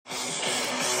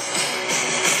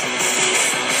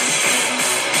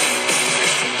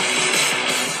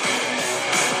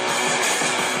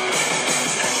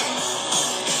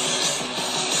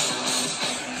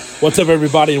What's up,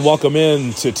 everybody, and welcome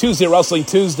in to Tuesday Wrestling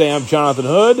Tuesday. I'm Jonathan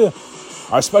Hood.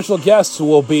 Our special guest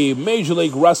will be Major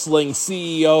League Wrestling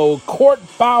CEO Court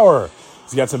Bauer.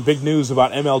 He's got some big news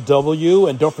about MLW,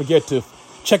 and don't forget to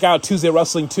check out Tuesday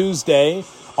Wrestling Tuesday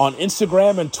on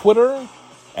Instagram and Twitter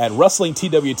at Wrestling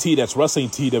TWT. That's Wrestling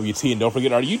TWT. And don't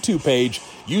forget our YouTube page,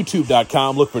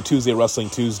 youtube.com. Look for Tuesday Wrestling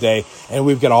Tuesday. And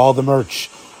we've got all the merch,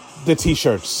 the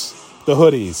t-shirts, the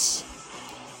hoodies.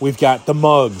 We've got the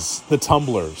mugs, the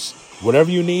tumblers.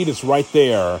 Whatever you need is right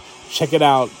there. Check it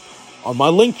out on my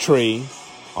link tree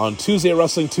on Tuesday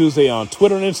Wrestling Tuesday on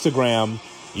Twitter and Instagram.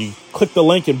 You click the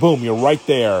link and boom, you're right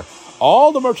there.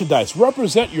 All the merchandise.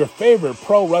 Represent your favorite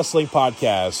pro wrestling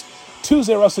podcast.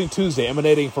 Tuesday Wrestling Tuesday,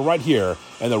 emanating from right here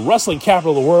in the wrestling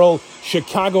capital of the world,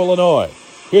 Chicago, Illinois.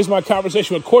 Here's my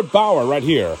conversation with Court Bauer right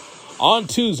here on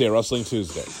Tuesday Wrestling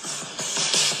Tuesday.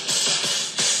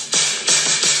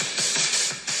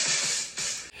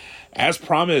 As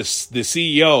promised, the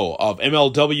CEO of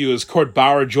MLW is Court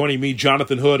Bauer, joining me,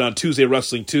 Jonathan Hood, on Tuesday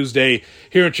Wrestling Tuesday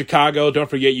here in Chicago. Don't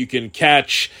forget you can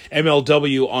catch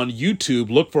MLW on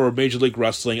YouTube. Look for Major League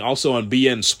Wrestling, also on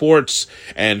BN Sports.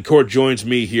 And Court joins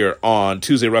me here on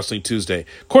Tuesday Wrestling Tuesday.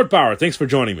 Court Bauer, thanks for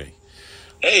joining me.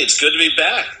 Hey, it's good to be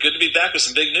back. Good to be back with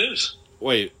some big news.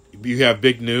 Wait, you have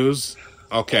big news?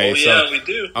 Okay. Oh, yeah, we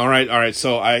do. All right.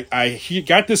 So I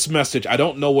got this message. I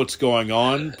don't know what's going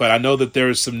on, but I know that there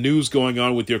is some news going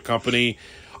on with your company.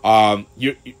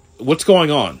 What's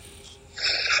going on?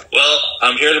 Well,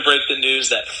 I'm here to break the news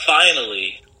that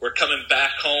finally we're coming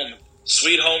back home,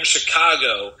 sweet home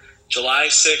Chicago, July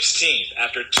 16th.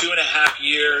 After 2.5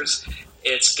 years,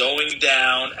 it's going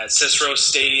down at Cicero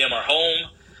Stadium, our home.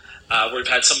 We've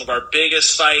had some of our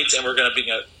biggest fights, and we're going to bring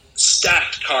a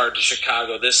stacked card to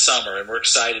Chicago this summer, and we're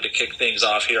excited to kick things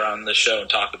off here on the show and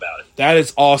talk about it. That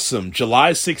is awesome.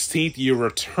 July 16th, you're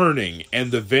returning.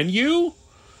 And the venue?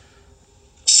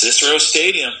 Cicero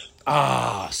Stadium.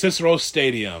 Cicero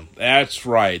Stadium. That's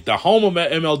right. The home of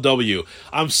MLW.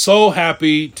 I'm so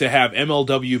happy to have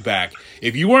MLW back.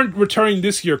 If you weren't returning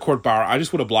this year, Court Bauer, I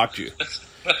just would have blocked you.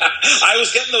 I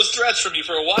was getting those threats from you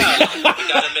for a while. We got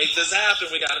to make this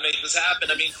happen.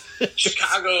 I mean,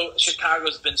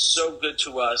 Chicago's been so good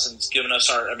to us, and it's given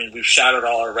us we've shattered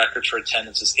all our records for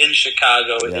attendances in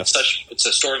Chicago. Yes. It's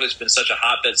historically been such a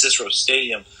hotbed. Cicero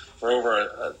Stadium for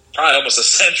over probably almost a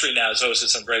century now has hosted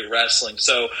some great wrestling.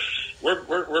 So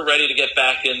we're ready to get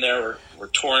back in there. We're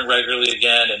touring regularly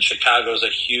again, and Chicago's a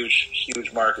huge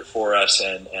market for us,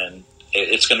 and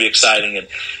it's going to be exciting, and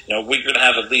we're going to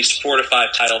have at least 4 to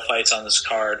 5 title fights on this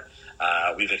card.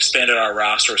 We've expanded our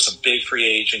roster with some big free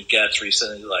agent gets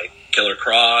recently, like Killer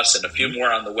Cross, and a few more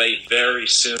on the way very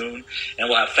soon. And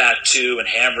we'll have Fat 2 and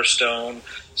Hammerstone,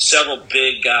 several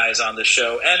big guys on the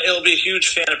show, and it'll be a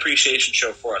huge fan appreciation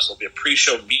show for us. It'll be a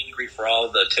pre-show meet and greet for all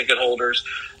of the ticket holders.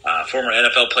 Former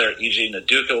NFL player E.J.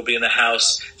 Naduka will be in the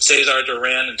house. Cesar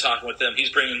Duran, and talking with them, he's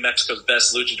bringing Mexico's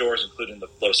best luchadors, including the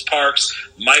Los Parks,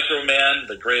 Microman,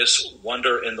 the greatest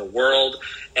wonder in the world,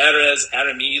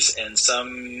 Aramis, and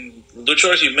some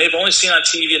luchadors you may have only seen on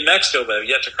TV in Mexico, but have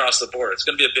yet to cross the border. It's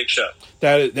going to be a big show.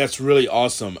 That's really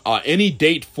awesome. Any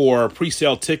date for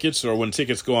pre-sale tickets or when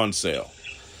tickets go on sale?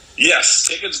 Yes,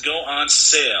 tickets go on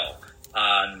sale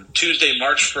on Tuesday,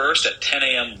 March 1st at 10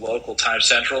 a.m. local time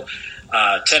central.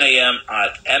 10 a.m.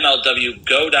 at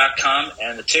MLWGo.com,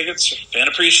 and the tickets, fan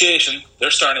appreciation,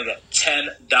 they're starting at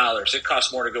 $10. It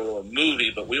costs more to go to a movie,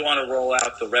 but we want to roll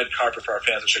out the red carpet for our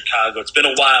fans in Chicago. It's been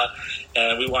a while,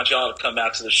 and we want you all to come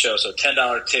out to the show. So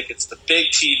 $10 tickets, the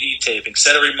big TV taping.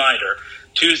 Set a reminder,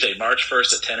 Tuesday, March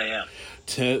 1st at 10 a.m.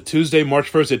 Tuesday, March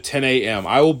 1st at 10 a.m.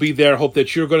 I will be there. Hope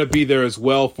that you're going to be there as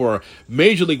well for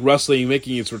Major League Wrestling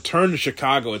making its return to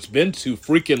Chicago. It's been too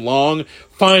freaking long.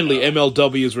 Finally,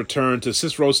 MLW has returned to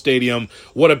Cicero Stadium.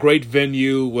 What a great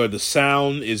venue where the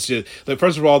sound is just,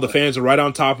 first of all, the fans are right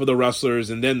on top of the wrestlers,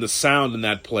 and then the sound in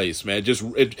that place, man, it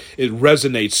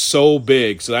resonates so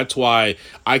big. So that's why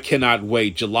I cannot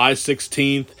wait. July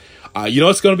 16th.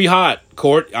 It's going to be hot,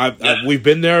 Court. We've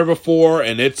been there before,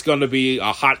 and it's going to be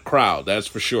a hot crowd. That's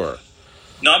for sure.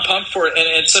 No, I'm pumped for it, and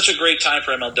it's such a great time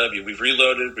for MLW. We've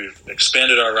reloaded, we've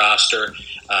expanded our roster.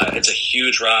 It's a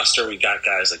huge roster. We got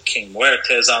guys like King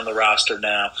Muertes on the roster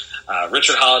now.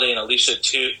 Richard Holiday and Alicia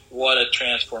Toot, what a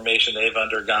transformation they've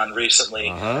undergone recently.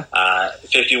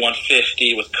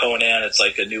 5150 with Conan, it's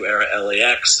like a new era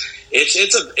LAX.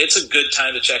 It's a good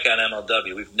time to check out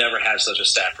MLW. We've never had such a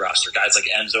stacked roster. Guys like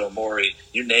Enzo Amore,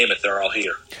 you name it, they're all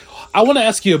here. I want to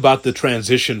ask you about the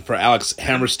transition for Alex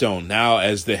Hammerstone now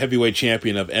as the heavyweight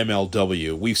champion of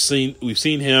MLW. We've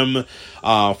seen him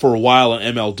for a while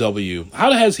in MLW.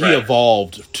 How has he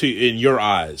evolved in your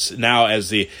eyes now as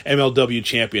the MLW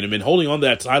champion and been holding on to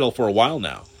that title for a while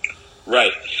now?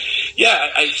 Right. Yeah,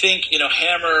 I think,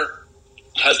 Hammer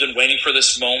has been waiting for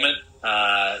this moment,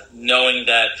 knowing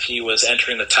that he was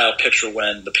entering the title picture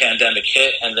when the pandemic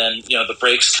hit, and then, the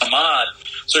breaks come on.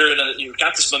 So you've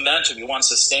got this momentum. You want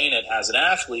to sustain it as an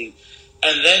athlete,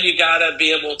 and then you got to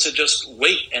be able to just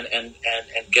wait and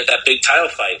get that big title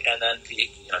fight. And then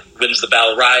he wins the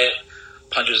Battle Riot,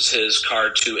 punches his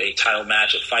card to a title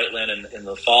match at Fightland in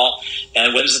the fall,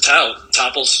 and wins the title.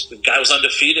 Topples, the guy was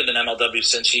undefeated in MLW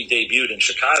since he debuted in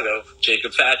Chicago,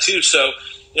 Jacob Fatu. So,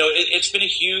 it's been a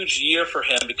huge year for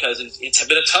him because it's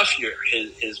been a tough year.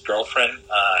 His girlfriend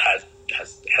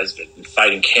has been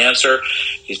fighting cancer.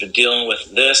 He's been dealing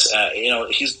with this.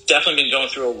 He's definitely been going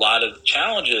through a lot of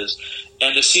challenges.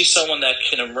 And to see someone that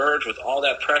can emerge with all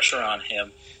that pressure on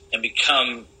him and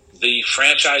become the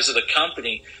franchise of the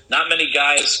company, not many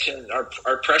guys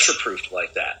are pressure-proofed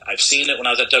like that. I've seen it when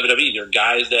I was at WWE. There are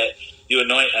guys that you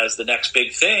anoint as the next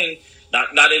big thing,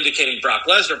 not indicating Brock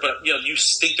Lesnar, but you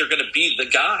think they're going to be the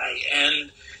guy.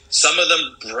 And some of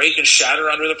them break and shatter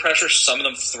under the pressure. Some of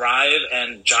them thrive,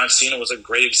 and John Cena was a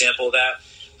great example of that.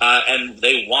 And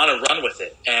they want to run with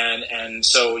it. And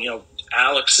so,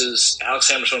 Alex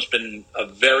Hammerstone's been a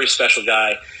very special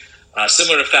guy,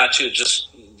 similar to Fatu. Just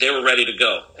they were ready to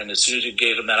go, and as soon as you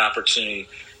gave them that opportunity,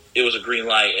 it was a green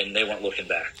light, and they weren't looking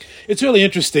back. It's really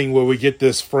interesting where we get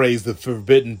this phrase, the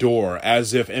forbidden door,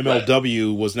 as if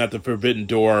MLW was not the forbidden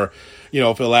door,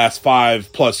 for the last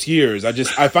 5+ years.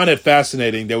 I find it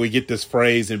fascinating that we get this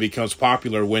phrase and it becomes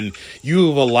popular when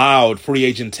you've allowed free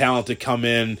agent talent to come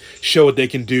in, show what they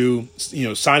can do,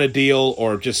 sign a deal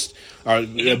or just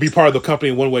be part of the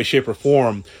company in one way, shape, or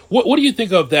form. What do you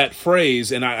think of that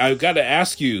phrase? And I've got to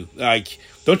ask you,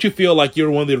 don't you feel like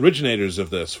you're one of the originators of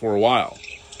this for a while?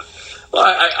 Well,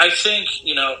 I think,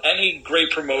 any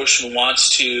great promotion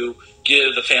wants to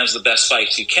give the fans the best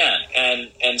fights you can.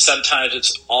 And sometimes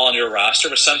it's all on your roster,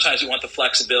 but sometimes you want the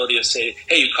flexibility to say,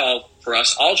 hey, you call for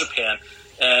us All Japan,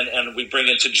 and we bring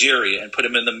in Tajiri and put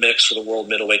him in the mix for the World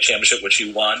Middleweight Championship, which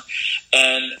you won.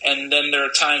 And then there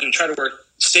are times when you try to work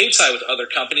stateside with other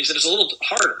companies, and it's a little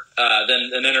harder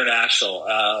than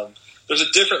international. There's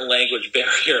a different language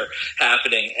barrier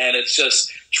happening, and it's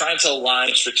just trying to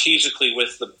align strategically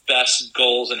with the best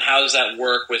goals, and how does that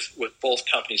work with both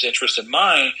companies' interests in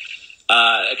mind?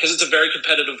 Because it's a very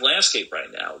competitive landscape right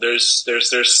now. There's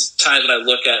times when I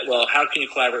look at, well, how can you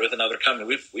collaborate with another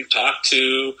company? We've talked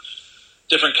to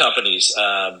different companies,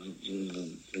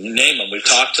 name them, we've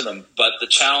talked to them, but the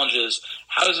challenge is,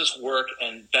 how does this work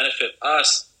and benefit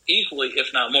us equally,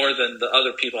 if not more, than the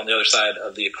other people on the other side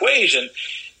of the equation?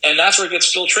 And that's where it gets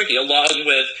still tricky, along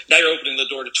with now you're opening the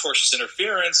door to tortious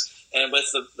interference, and with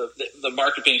the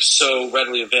market being so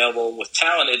readily available with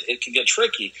talent, it can get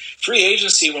tricky. Free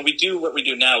agency, when we do what we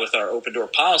do now with our open door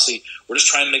policy, we're just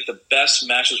trying to make the best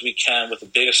matches we can with the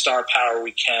biggest star power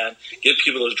we can, give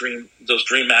people those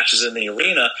dream matches in the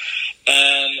arena.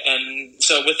 And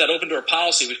so with that open door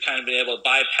policy, we've kind of been able to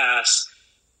bypass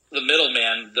the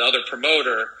middleman, the other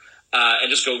promoter, and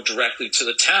just go directly to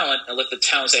the talent and let the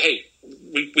talent say, hey,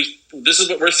 this is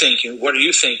what we're thinking. What are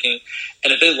you thinking?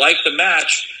 And if they like the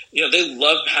match, they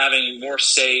love having more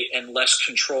say and less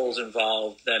controls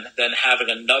involved than having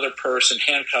another person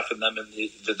handcuffing them in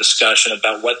the discussion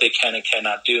about what they can and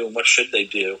cannot do and what should they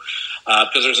do,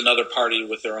 because there's another party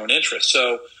with their own interests.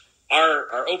 So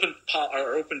our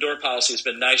open door policy has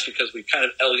been nice because we kind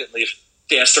of elegantly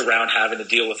danced around having to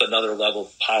deal with another level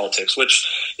of politics,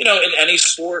 which, in any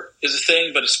sport is a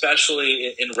thing, but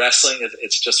especially in wrestling,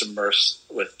 it's just immersed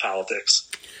with politics.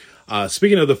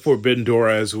 Speaking of the Forbidden Door,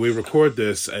 as we record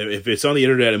this, if it's on the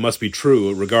internet, it must be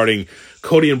true, regarding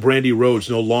Cody and Brandy Rhodes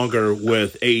no longer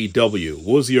with AEW.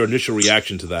 What was your initial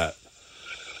reaction to that?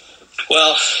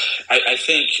 Well, I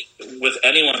think with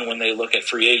anyone, when they look at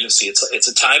free agency, it's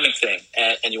a timing thing,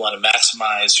 and you want to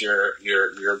maximize your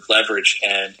leverage.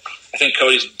 And I think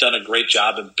Cody's done a great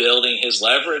job in building his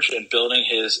leverage and building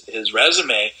his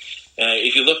resume.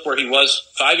 If you look where he was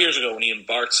 5 years ago when he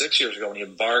embarked, 6 years ago when he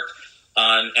embarked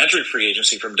on entering free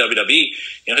agency from WWE,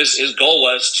 his goal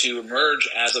was to emerge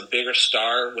as a bigger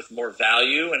star with more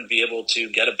value and be able to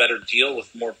get a better deal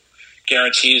with more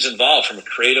guarantees involved from a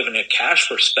creative and a cash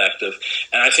perspective.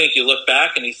 And I think you look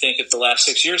back and you think at the last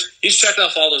 6 years, he's checked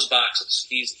off all those boxes.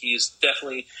 He's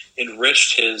definitely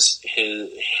enriched his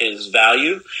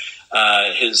value,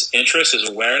 his interest, his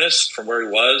awareness from where he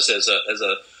was as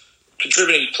a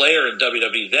contributing player in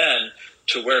WWE then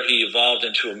to where he evolved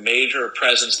into a major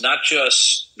presence, not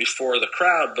just before the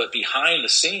crowd, but behind the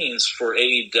scenes for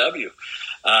AEW.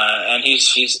 And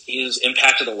he's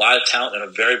impacted a lot of talent in a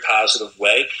very positive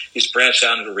way. He's branched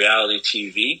out into reality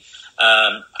TV.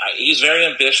 He's very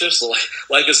ambitious,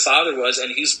 like his father was,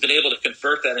 and he's been able to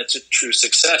convert that into true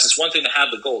success. It's one thing to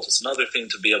have the goals. It's another thing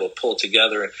to be able to pull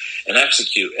together and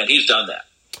execute, and he's done that.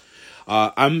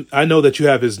 I know that you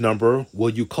have his number.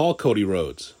 Will you call Cody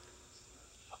Rhodes?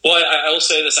 Well, I will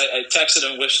say this. I texted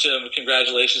him, wished him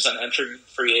congratulations on entering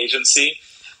free agency.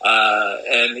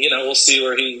 And, we'll see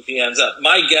where he ends up.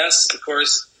 My guess, of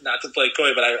course, not to play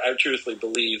coy, but I truthfully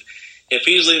believe if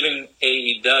he's leaving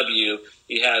AEW,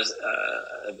 he has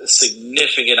a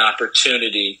significant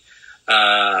opportunity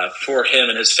for him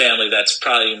and his family that's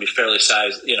probably going to be fairly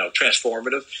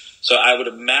transformative. So I would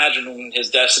imagine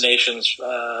his destination's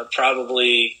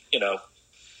probably,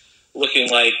 looking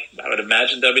like, I would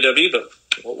imagine WWE, but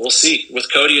we'll see.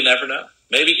 With Cody, you never know.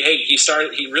 Maybe, hey,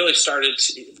 he really started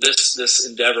this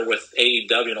endeavor with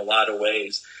AEW in a lot of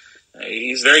ways.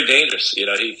 He's very dangerous.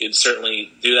 He could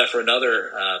certainly do that for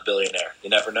another billionaire. You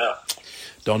never know.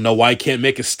 Don't know why I can't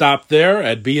make a stop there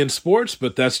at beIN Sports,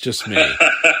 but that's just me.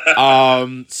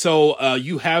 So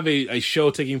you have a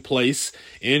show taking place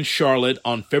in Charlotte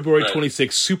on February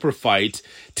 26th, Super Fight.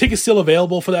 Tickets still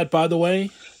available for that, by the way?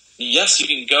 Yes, you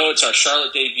can go. It's our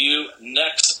Charlotte debut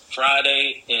next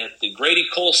Friday at the Grady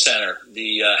Cole Center,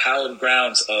 the hallowed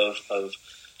grounds of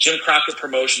Jim Crockett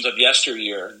Promotions of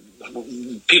yesteryear.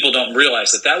 People don't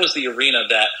realize that was the arena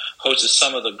that hosted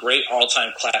some of the great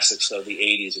all-time classics of the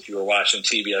 80s. If you were watching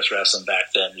TBS wrestling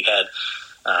back then, you had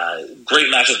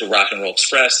great matches with Rock and Roll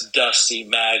Express, Dusty,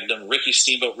 Magnum, Ricky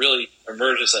Steamboat really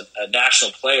emerged as a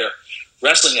national player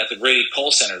wrestling at the Grady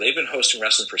Cole Center. They've been hosting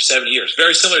wrestling for 70 years.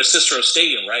 Very similar to Cicero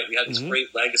Stadium, right? We had these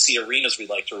great legacy arenas we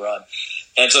like to run.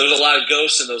 And so there's a lot of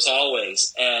ghosts in those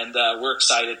hallways. And we're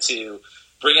excited to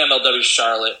bring MLW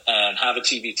Charlotte and have a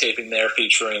TV taping there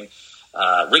featuring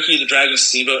Ricky the Dragon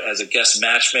Steamboat as a guest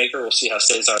matchmaker. We'll see how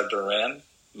Cesar Duran,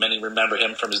 many remember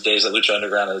him from his days at Lucha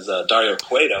Underground as Dario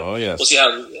Cueto. Oh, yes. We'll see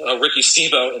how Ricky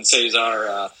Steamboat and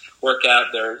Cesar work out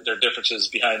their differences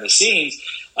behind the scenes.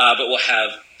 But we'll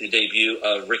have the debut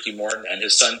of Ricky Morton and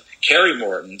his son, Kerry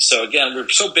Morton. So, again, we're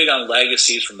so big on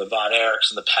legacies from the Von Erichs.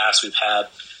 In the past, we've had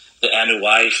the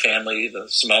Anuai family, the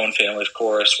Samoan family, of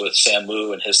course, with Sam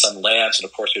Wu and his son Lance, and,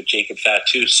 of course, we have Jacob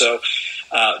Fatu. So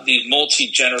these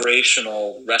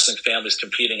multi-generational wrestling families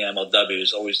competing in MLW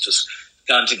has always just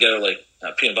gone together like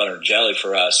peanut butter and jelly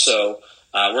for us. So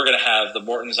we're going to have the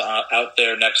Mortons out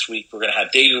there next week. We're going to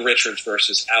have Davey Richards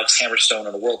versus Alex Hammerstone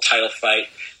in a world title fight.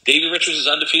 Davey Richards is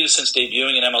undefeated since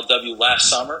debuting in MLW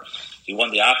last summer. He won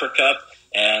the Opera Cup,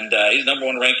 and he's the number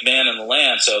one ranked man in the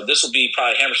land. So this will be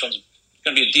probably Hammerstone's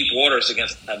going to be in deep waters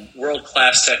against a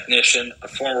world-class technician, a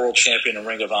former world champion in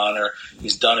Ring of Honor.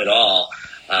 He's done it all.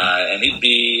 And he'd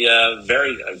be a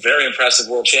very impressive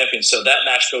world champion. So that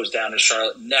match goes down in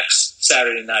Charlotte next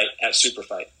Saturday night at Super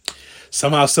Fight.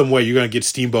 Somehow, some way, you're going to get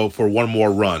Steamboat for one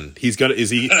more run. Is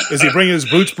he bringing his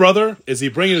Boots brother? Is he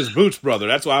bringing his Boots brother?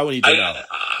 That's what I need to know.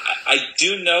 I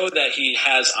do know that he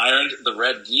has ironed the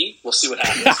red gi. We'll see what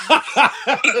happens.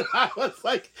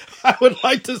 I would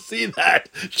like to see that.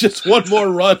 Just one more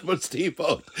run with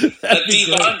Steamboat. That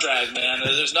D-Von drag, man.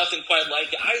 There's nothing quite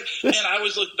like it. I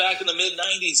always look back in the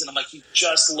mid-'90s, and I'm like, he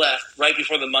just left right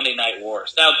before the Monday Night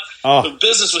Wars. Now, the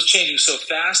business was changing so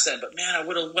fast then, but, man,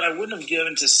 what I wouldn't have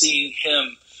given to see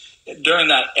him during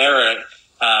that era,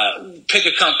 pick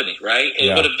a company, right?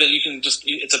 It would have been,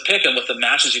 it's a pick 'em with the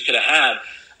matches you could have had.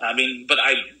 I mean, but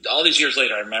all these years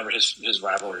later, I remember his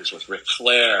rivalries with Ric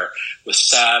Flair, with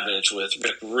Savage, with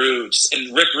Rick Rude.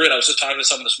 And Rick Rude, I was just talking to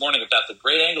someone this morning about the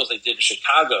great angles they did in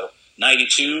Chicago,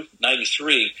 92,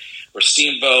 93, where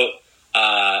Steamboat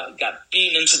got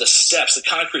beaten into the steps, the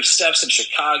concrete steps in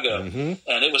Chicago. And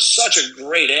it was such a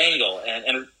great angle.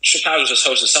 And Chicago just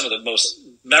hosted some of the most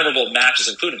memorable matches,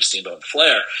 including Steamboat and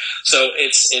Flair. So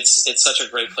it's such a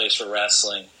great place for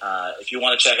wrestling. If you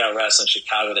want to check out wrestling,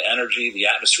 Chicago, the energy, the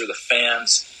atmosphere, the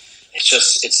fans,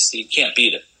 you can't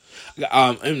beat it.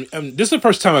 And this is the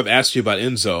first time I've asked you about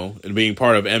Enzo and being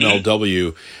part of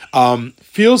MLW.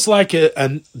 Feels like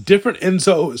a different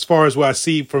Enzo as far as what I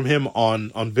see from him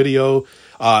on video.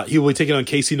 He will be taking on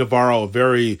Casey Navarro, a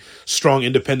very strong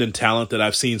independent talent that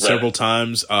I've seen several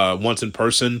times, once in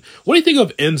person. What do you think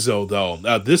of Enzo,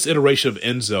 though? This iteration of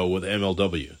Enzo with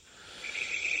MLW?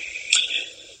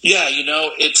 Yeah,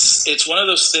 it's one of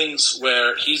those things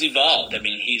where he's evolved. I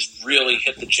mean, he's really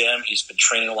hit the gym. He's been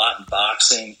training a lot in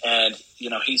boxing, and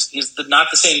he's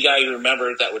not the same guy you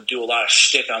remember that would do a lot of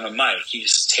shtick on the mic.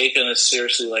 He's taken this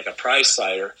seriously like a prize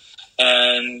fighter,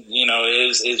 And,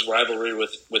 his rivalry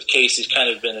with Casey's kind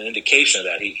of been an indication of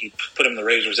that. He put him in the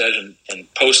razor's edge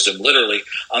and posted him literally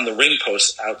on the ring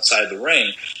post outside the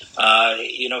ring.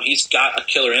 He's got a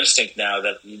killer instinct now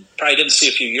that you probably didn't see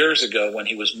a few years ago when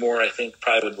he was more, I think,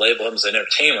 probably would label him as an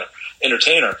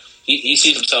entertainer. He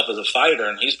sees himself as a fighter,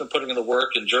 and he's been putting in the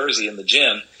work in Jersey in the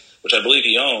gym, which I believe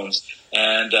he owns,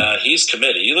 and he's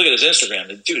committed. You look at his Instagram,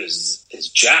 the dude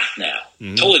is jacked now.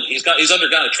 Mm-hmm. Totally, he's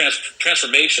undergone a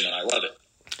transformation, and I love it.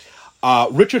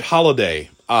 Richard Holiday.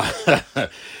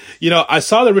 I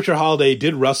saw that Richard Holiday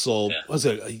did wrestle, was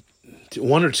it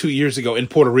 1 or 2 years ago in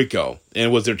Puerto Rico,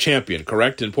 and was their champion,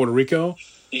 correct, in Puerto Rico?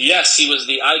 Yes, he was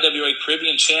the IWA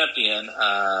Caribbean champion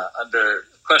under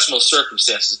questionable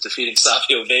circumstances, defeating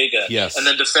Savio Vega, and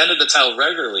then defended the title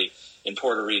regularly in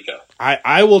Puerto Rico.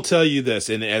 I will tell you this,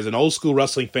 and as an old school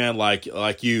wrestling fan like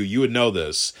you would know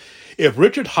this. If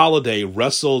Richard Holiday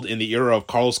wrestled in the era of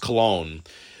Carlos Colon,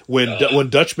 when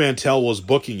Dutch Mantel was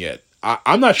booking it,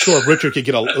 I'm not sure if Richard could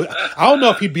I don't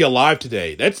know if he'd be alive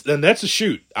today. That's a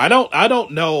shoot. I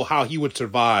don't know how he would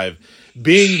survive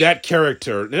being that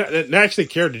character, not actually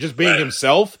character, just being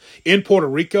himself in Puerto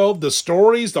Rico.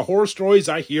 The horror stories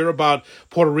I hear about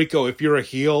Puerto Rico, if you're a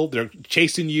heel, they're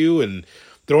chasing you and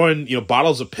throwing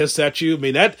bottles of piss at you. I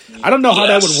mean, that I don't know how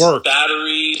that would work.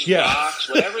 Batteries, rocks,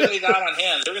 whatever they got on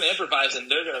hand, they're going to improvise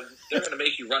and they're going to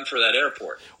make you run for that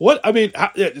airport.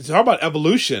 How about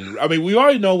evolution? I mean, we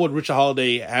already know what Richard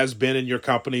Holiday has been in your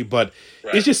company, but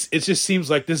it just seems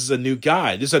like this is a new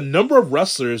guy. There's a number of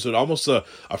wrestlers with almost a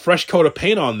fresh coat of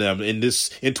paint on them in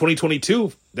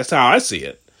 2022. That's how I see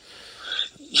it.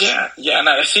 Yeah, and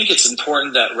I think it's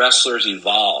important that wrestlers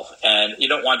evolve, and you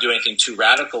don't want to do anything too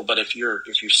radical. But if you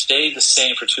stay the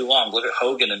same for too long, look at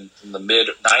Hogan in the mid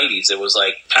 '90s; it was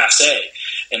like passé.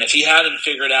 And if he hadn't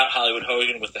figured out Hollywood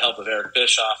Hogan with the help of Eric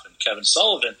Bischoff and Kevin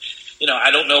Sullivan,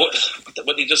 I don't know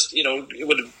what he just it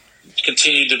would have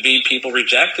continued to be people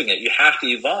rejecting it. You have to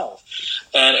evolve,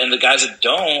 and the guys that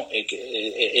don't,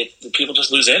 people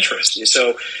just lose interest.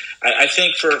 So. I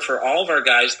think for all of our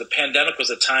guys, the pandemic was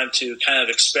a time to kind of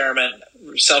experiment,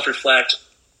 self-reflect,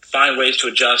 find ways to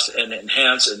adjust and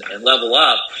enhance and level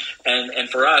up. And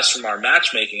for us, from our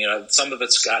matchmaking, some of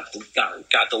it's got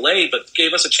delayed, but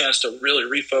gave us a chance to really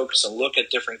refocus and look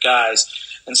at different guys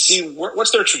and see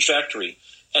what's their trajectory.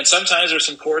 And sometimes there's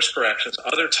some course corrections.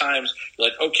 Other times you're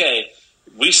like, okay,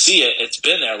 we see it. It's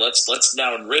been there. Let's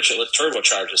now enrich it. Let's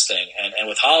turbocharge this thing. And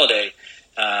with Holiday,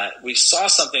 we saw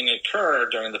something occur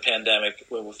during the pandemic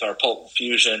with our Pulp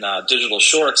Fusion digital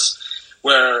shorts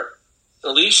where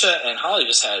Alicia and Holly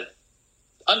just had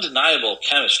undeniable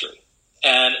chemistry.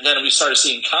 And then we started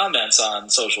seeing comments on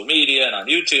social media and on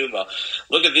YouTube. Well,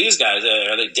 look at these guys.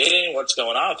 Are they dating? What's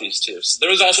going on with these two? So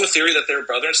there was also a theory that they're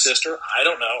brother and sister. I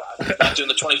don't know. I'm not doing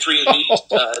the 23andMe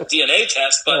DNA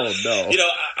test. But,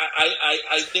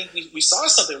 I think we saw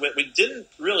something. We didn't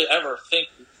really ever think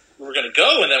we were going to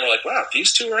go, and then we're like, wow,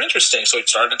 these two are interesting. So we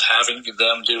started having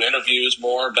them do interviews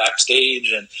more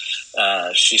backstage, and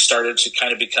she started to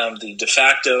kind of become the de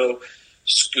facto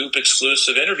Scoop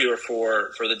exclusive interviewer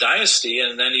for the Dynasty,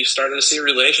 and then you started to see a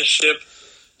relationship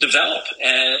develop.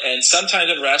 And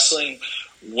sometimes in wrestling,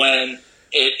 when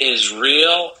it is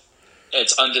real,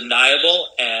 it's undeniable,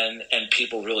 and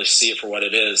people really see it for what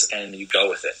it is, and you go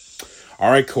with it.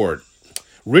 All right, Court.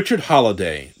 Richard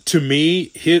Holiday, to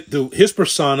me, his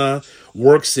persona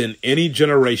works in any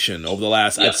generation over the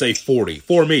last, I'd say, 40.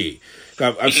 For me,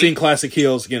 I've seen classic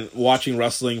heels, again, watching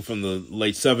wrestling from the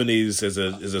late 70s as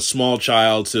a small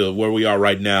child to where we are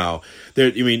right now.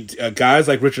 Guys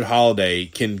like Richard Holiday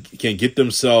can get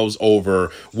themselves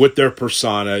over with their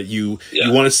persona. You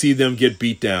want to see them get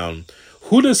beat down.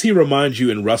 Who does he remind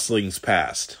you in wrestling's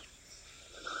past?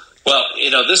 Well,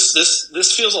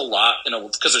 this feels a lot,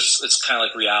 because it's kind of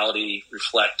like reality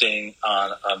reflecting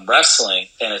on wrestling,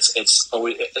 and it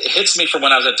hits me from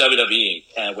when I was at WWE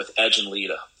and with Edge and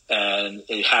Lita, and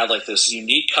it had like this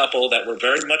unique couple that were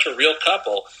very much a real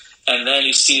couple, and then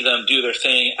you see them do their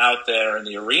thing out there in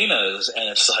the arenas, and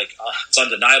it's like it's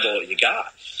undeniable what you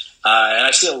got, and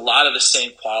I see a lot of the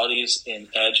same qualities in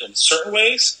Edge in certain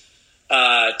ways.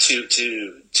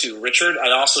 To Richard,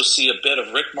 I also see a bit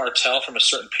of Rick Martel from a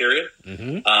certain period.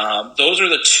 Mm-hmm. Those are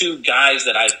the two guys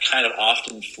that I kind of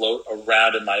often float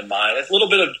around in my mind. A little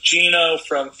bit of Gino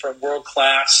from World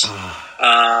Class.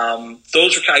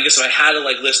 Those are kind of, I guess, if I had to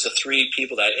list the three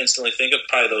people that I instantly think of,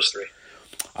 probably those three.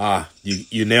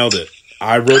 You nailed it.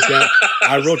 I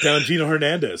wrote down Gino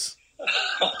Hernandez.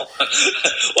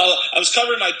 Well, I was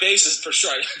covering my bases for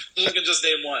sure. I can just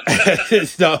name one.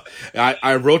 No,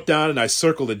 I wrote down and I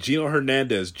circled it. Gino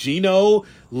Hernandez. Gino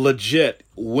legit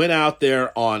went out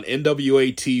there on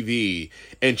NWA TV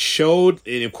and showed,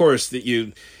 and of course, that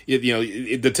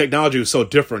the technology was so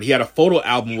different. He had a photo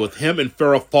album with him and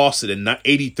Farrah Fawcett in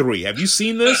 '83. Have you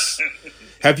seen this?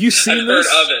 Have you seen this?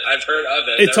 I've heard of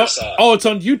it. It's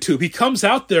on YouTube. He comes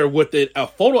out there with a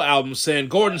photo album saying,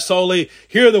 Gordon Soley,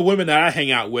 here are the women that I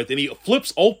hang out with. And he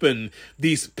flips open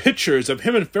these pictures of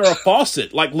him and Farrah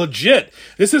Fawcett. Like, legit.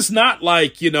 This is not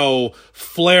like,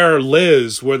 Flair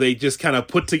Liz, where they just kind of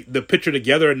put the picture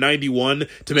together in 91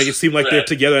 to make it seem like they're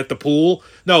together at the pool.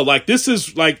 No, like, this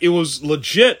is like, it was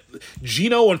legit.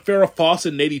 Gino and Farrah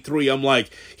Fawcett in 83. I'm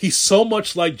like, he's so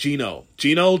much like Gino.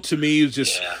 Gino, to me, is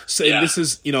just saying, this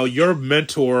is, your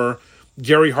mentor,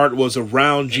 Gary Hart, was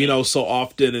around Gino so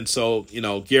often, and so,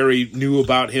 Gary knew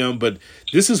about him, but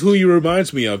this is who he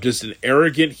reminds me of, just an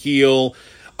arrogant heel.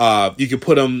 You can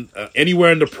put him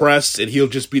anywhere in the press, and he'll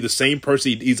just be the same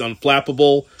person. He's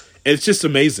unflappable, and it's just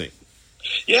amazing.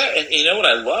 Yeah, and you know what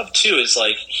I love, too, is,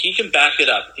 like, he can back it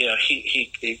up.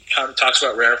 He talks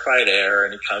about rarefied air,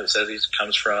 and he says he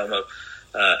comes from a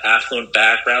affluent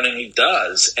background, and he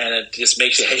does, and it just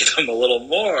makes you hate him a little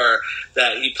more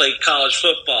that he played college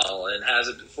football and has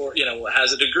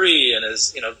a degree and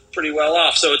is pretty well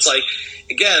off. So it's like,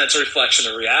 again, it's a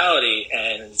reflection of reality,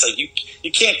 and it's like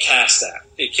you can't cast that.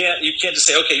 You can't just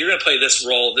say, okay, you're going to play this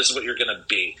role. This is what you're going to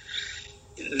be.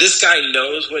 This guy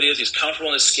knows what he is. He's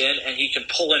comfortable in his skin, and he can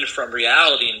pull in from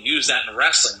reality and use that in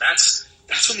wrestling. That's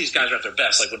when these guys are at their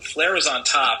best. Like when Flair was on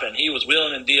top and he was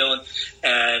wheeling and dealing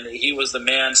and he was the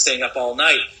man staying up all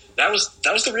night, that was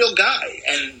the real guy.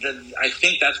 And I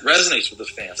think that resonates with the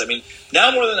fans. I mean,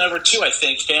 now more than ever, too, I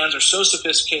think fans are so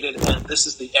sophisticated, and this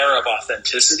is the era of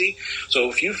authenticity. So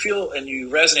if you feel and you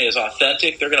resonate as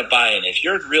authentic, they're going to buy in. If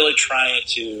you're really trying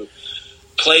to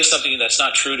play something that's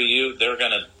not true to you, they're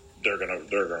going to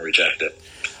reject it.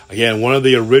 Again, one of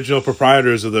the original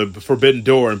proprietors of the Forbidden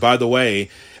Door, and by the way,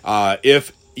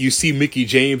 if you see Mickie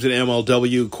James in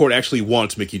MLW, Court actually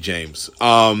wants Mickie James.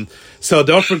 So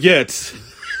don't forget,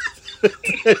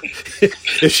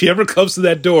 if she ever comes to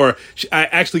that door,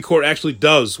 Court actually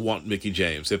does want Mickie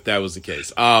James, if that was the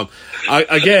case.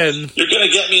 Again, you're going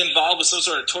to get me involved with some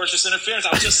sort of tortious interference. I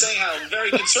was just saying how I'm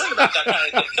very concerned about that kind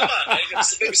of thing. Come on, man. You're going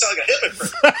to make me sound like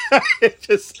a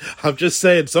hypocrite. I'm just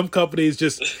saying, some companies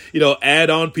just, add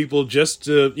on people just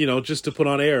to put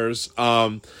on airs.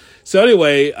 So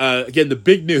anyway, again, the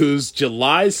big news,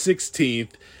 July 16th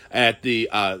at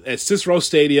Cicero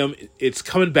Stadium. It's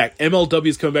coming back. MLW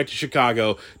is coming back to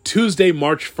Chicago. Tuesday,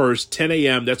 March 1st, 10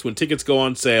 a.m. That's when tickets go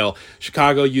on sale.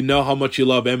 Chicago, you know how much you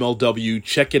love MLW.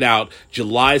 Check it out.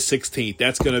 July 16th.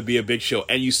 That's going to be a big show.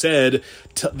 And you said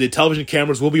the television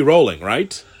cameras will be rolling,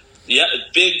 right? Yeah,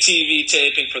 big TV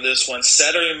taping for this one.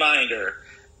 Set a reminder.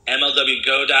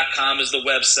 MLWGo.com is the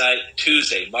website.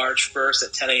 Tuesday, March 1st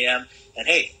at 10 a.m. And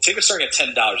hey, tickets starting at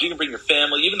 $10. You can bring your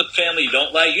family, even the family you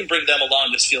don't like, you can bring them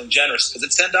along just feeling generous because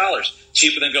it's $10,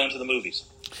 cheaper than going to the movies.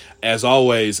 As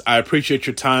always, I appreciate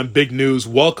your time. Big news.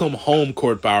 Welcome home,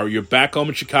 Court Bauer. You're back home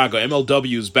in Chicago.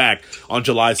 MLW is back on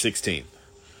July 16th.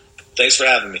 Thanks for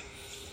having me.